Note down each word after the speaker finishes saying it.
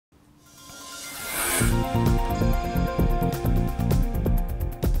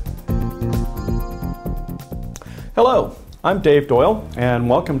Hello, I'm Dave Doyle, and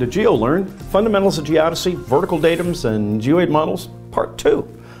welcome to GeoLearn, Fundamentals of Geodesy, Vertical Datums, and Geoid Models, Part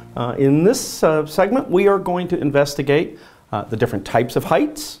 2. In this segment, we are going to investigate the different types of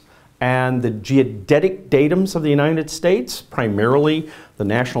heights and the geodetic datums of the United States, primarily the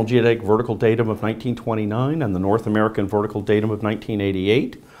National Geodetic Vertical Datum of 1929 and the North American Vertical Datum of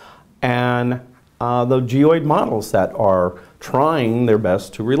 1988, and the geoid models that are trying their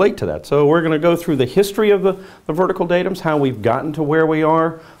best to relate to that. So we're going to go through the history of the vertical datums, how we've gotten to where we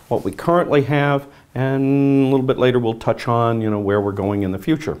are, what we currently have, and a little bit later we'll touch on where we're going in the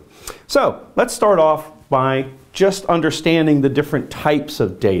future. So let's start off by just understanding the different types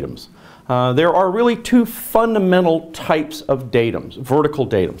of datums. There are really two fundamental types of datums, vertical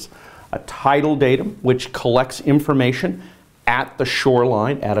datums. A tidal datum, which collects information at the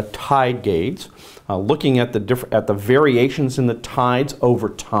shoreline at a tide gauge, looking at the variations in the tides over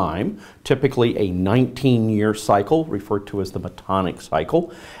time, typically a 19-year cycle referred to as the Metonic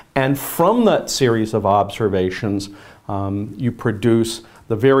cycle. And from that series of observations, you produce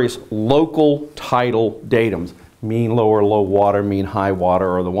the various local tidal datums, mean low or low water, mean high water,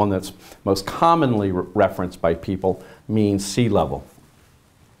 or the one that's most commonly referenced by people, mean sea level.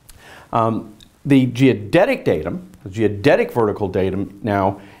 The geodetic datum, the geodetic vertical datum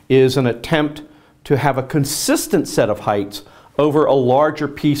now, is an attempt to have a consistent set of heights over a larger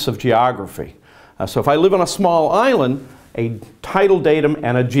piece of geography. So if I live on a small island, a tidal datum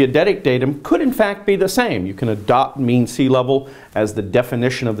and a geodetic datum could in fact be the same. You can adopt mean sea level as the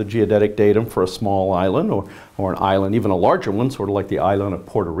definition of the geodetic datum for a small island or an island, even a larger one, sort of like the island of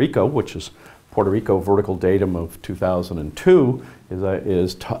Puerto Rico, which is Puerto Rico vertical datum of 2002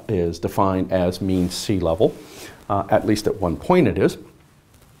 is defined as mean sea level. At least at one point it is.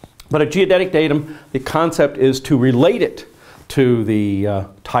 But a geodetic datum, the concept is to relate it to the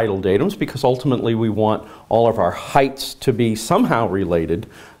tidal datums, because ultimately we want all of our heights to be somehow related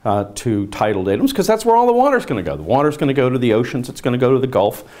to tidal datums, because that's where all the water is going to go. The water is going to go to the oceans, it's going to go to the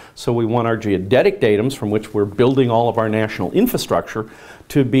Gulf, so we want our geodetic datums, from which we're building all of our national infrastructure,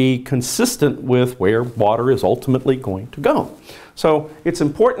 to be consistent with where water is ultimately going to go. So it's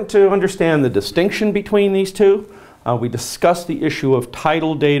important to understand the distinction between these two. We discussed the issue of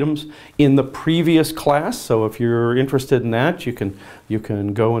tidal datums in the previous class, so if you're interested in that, you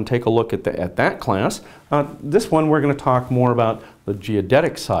can go and take a look at that class. This one we're going to talk more about the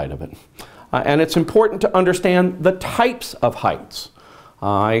geodetic side of it. And it's important to understand the types of heights.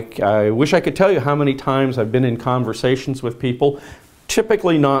 I wish I could tell you how many times I've been in conversations with people,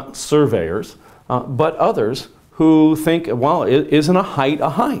 typically not surveyors, but others who think, well, isn't a height a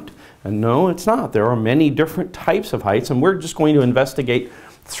height? And no, it's not. There are many different types of heights, and we're just going to investigate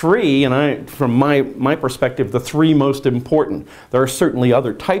three, and from my perspective, the three most important. There are certainly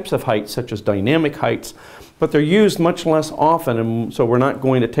other types of heights, such as dynamic heights, but they're used much less often, and so we're not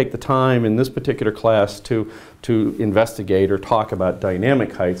going to take the time in this particular class to investigate or talk about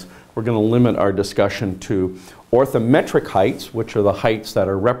dynamic heights. We're going to limit our discussion to orthometric heights, which are the heights that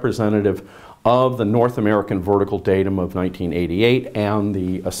are representative of the North American vertical datum of 1988 and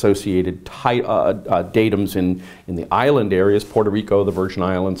the associated datums in the island areas, Puerto Rico, the Virgin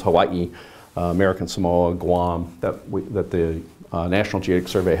Islands, Hawaii, American Samoa, Guam, that the National Geodetic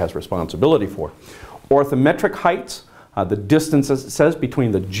Survey has responsibility for. Orthometric heights, the distance, as it says,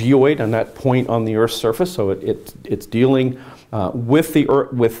 between the geoid and that point on the Earth's surface, so it's dealing with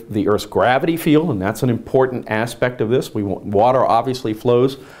the Earth's gravity field, and that's an important aspect of this. Water obviously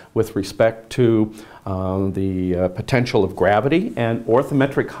flows with respect to the potential of gravity, and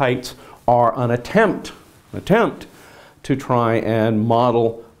orthometric heights are an attempt to try and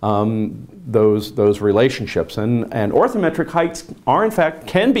model those relationships. And orthometric heights are, in fact,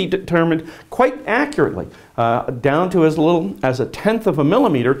 can be determined quite accurately, down to as little as 1/10 of a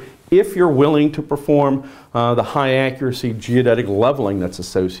millimeter, if you're willing to perform the high accuracy geodetic leveling that's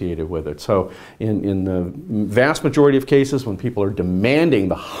associated with it. So in the vast majority of cases, when people are demanding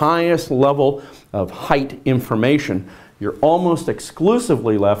the highest level of height information, you're almost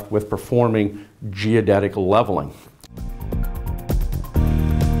exclusively left with performing geodetic leveling.